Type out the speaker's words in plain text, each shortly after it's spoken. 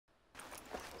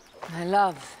My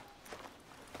love.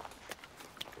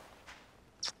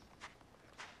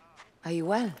 Are you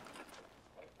well?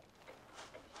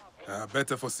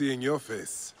 Better for seeing your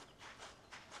face.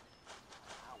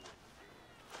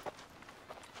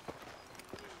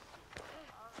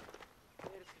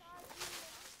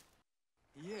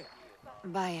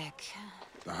 Bayek.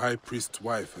 The High Priest's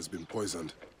wife has been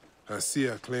poisoned. Her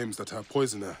seer claims that her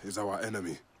poisoner is our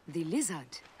enemy. The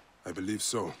lizard? I believe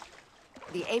so.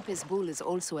 The Apis bull is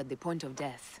also at the point of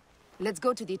death. Let's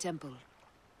go to the temple.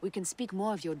 We can speak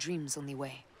more of your dreams on the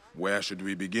way. Where should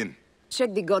we begin?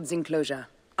 Check the god's enclosure.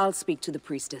 I'll speak to the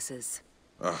priestesses.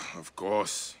 Of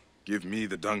course. Give me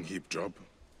the dung heap job.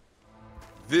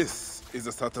 This is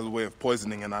a subtle way of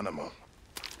poisoning an animal.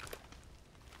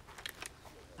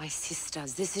 My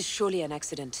sisters, this is surely an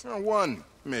accident. One,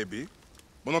 maybe.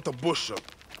 But not a bush shot.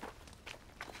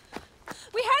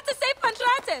 We had to save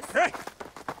Pantratis! Hey!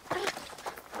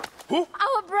 Who?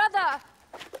 Our brother!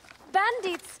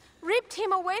 Bandits ripped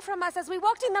him away from us as we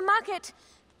walked in the market.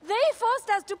 They forced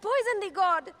us to poison the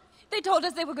god. They told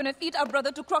us they were going to feed our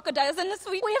brother to crocodiles unless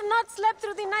we have not slept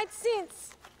through the night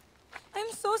since. I'm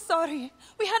so sorry.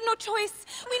 We had no choice.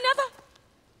 We never...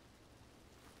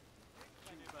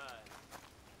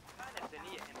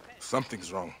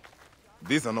 Something's wrong.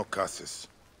 These are not curses.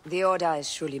 The Order is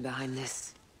surely behind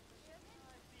this.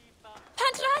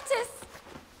 Pantratis!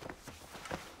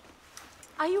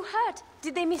 Are you hurt?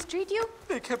 Did they mistreat you?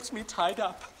 They kept me tied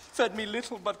up, fed me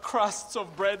little but crusts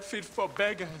of bread fit for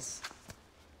beggars.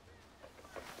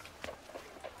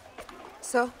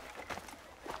 So?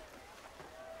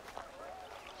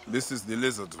 This is the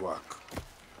lizard's work.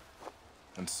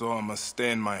 And so I must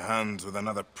stain my hands with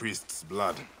another priest's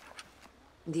blood.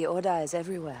 The Order is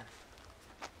everywhere.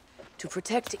 To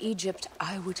protect Egypt,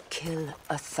 I would kill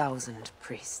 1,000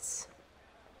 priests.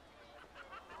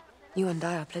 You and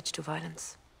I are pledged to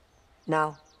violence.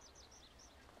 Now.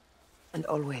 And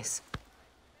always.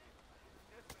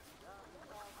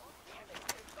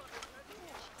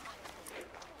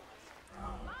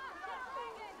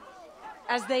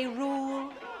 As they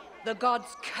rule, the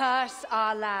gods curse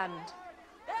our land,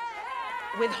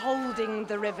 withholding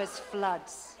the river's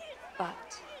floods.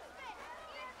 But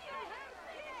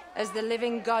as the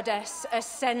living goddess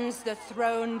ascends the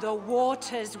throne, the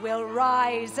waters will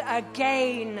rise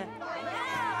again.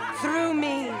 Through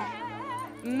me,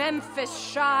 Memphis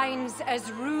shines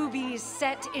as rubies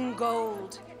set in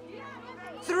gold.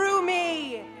 Through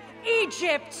me,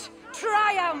 Egypt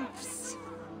triumphs.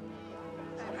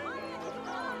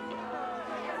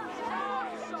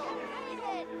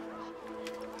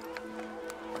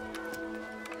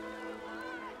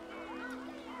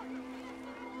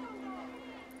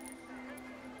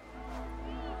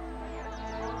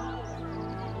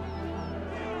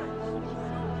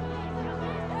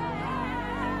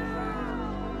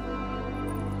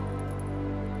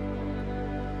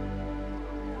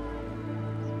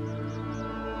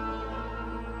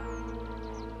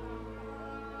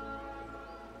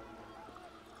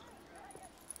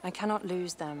 I cannot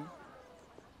lose them.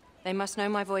 They must know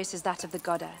my voice is that of the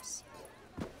goddess.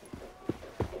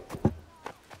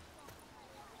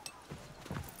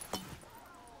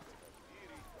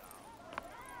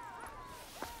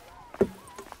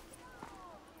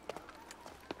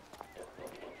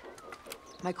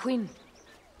 My queen.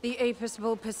 The Apis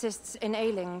bull persists in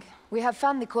ailing. We have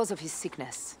found the cause of his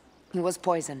sickness. He was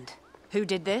poisoned. Who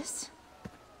did this?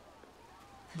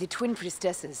 The twin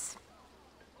priestesses.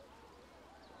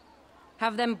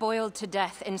 Have them boiled to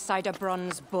death inside a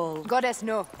bronze bull. Goddess,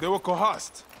 no. They were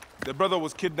coerced. Their brother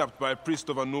was kidnapped by a priest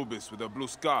of Anubis with a blue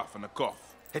scarf and a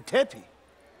cough. Hetepi?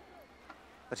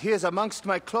 But he is amongst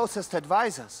my closest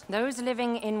advisors. Those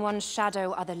living in one's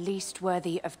shadow are the least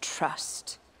worthy of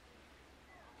trust.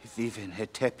 If even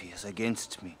Hetepi is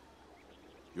against me.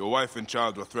 Your wife and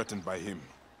child were threatened by him,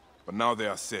 but now they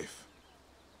are safe.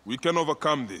 We can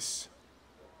overcome this.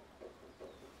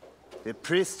 The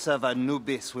priests of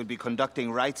Anubis will be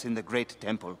conducting rites in the Great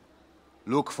Temple.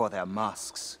 Look for their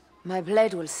masks. My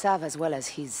blade will serve as well as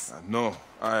his. No,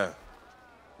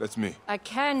 that's me. I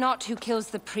care not who kills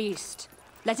the priest.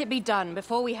 Let it be done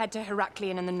before we head to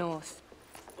Heraklion in the north.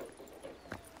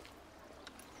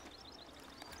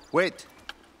 Wait.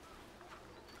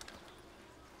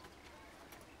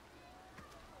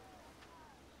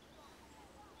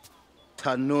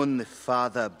 Tanun the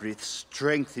Father breathes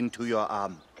strength into your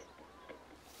arm.